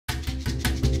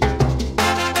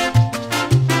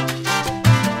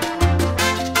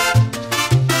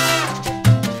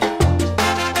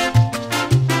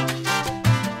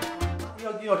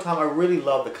really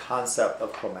love the concept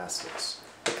of chromastics.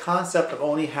 The concept of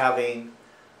only having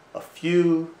a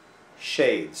few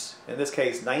shades, in this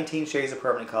case 19 shades of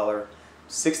permanent color,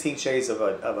 16 shades of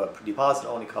a deposit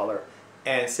only color,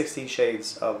 and 16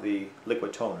 shades of the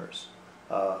liquid toners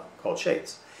called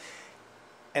shades.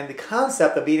 And the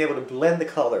concept of being able to blend the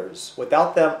colors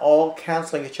without them all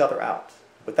canceling each other out,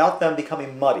 without them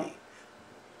becoming muddy,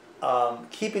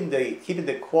 keeping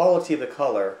the quality of the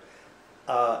color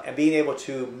and being able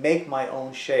to make my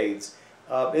own shades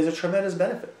is a tremendous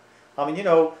benefit. I mean, you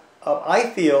know, I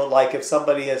feel like if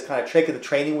somebody has kind of taken the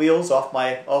training wheels off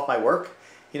my work,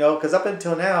 you know, because up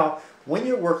until now, when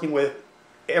you're working with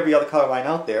every other color line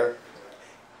out there,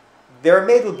 they're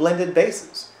made with blended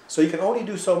bases. So you can only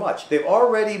do so much. They've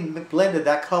already blended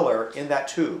that color in that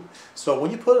tube. So when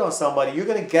you put it on somebody, you're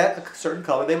going to get a certain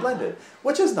color they blended,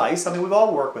 which is nice. I mean, we've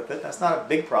all worked with it. That's not a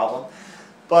big problem.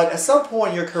 But at some point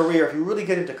in your career, if you really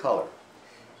get into color,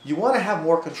 you want to have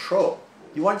more control.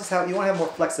 You want to have more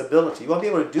flexibility. You want to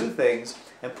be able to do things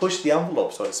and push the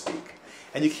envelope, so to speak.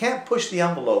 And you can't push the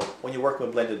envelope when you're working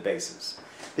with blended bases.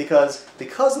 Because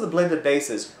of the blended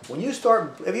bases, when you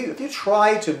start, if you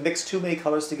try to mix too many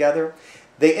colors together,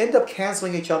 they end up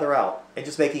canceling each other out and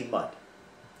just making mud,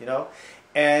 you know?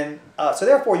 And so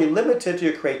therefore you're limited to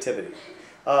your creativity.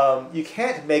 You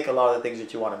can't make a lot of the things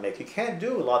that you want to make. You can't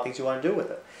do a lot of things you want to do with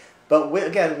it. But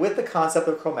again, with the concept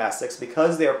of chromastics,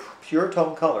 because they are pure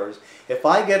tone colors, if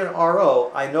I get an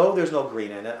RO, I know there's no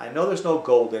green in it, I know there's no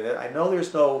gold in it, I know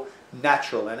there's no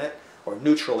natural in it, or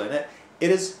neutral in it. It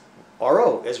is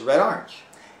RO, it's red-orange.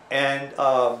 And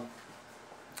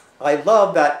I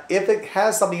love that if it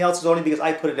has something else, it's only because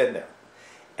I put it in there.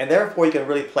 And therefore you can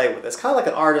really play with it. It's kind of like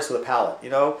an artist with a palette, you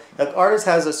know? An artist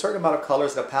has a certain amount of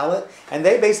colors in a palette, and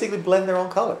they basically blend their own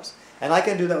colors. And I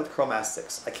can do that with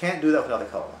chromastics. I can't do that with another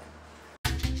color line.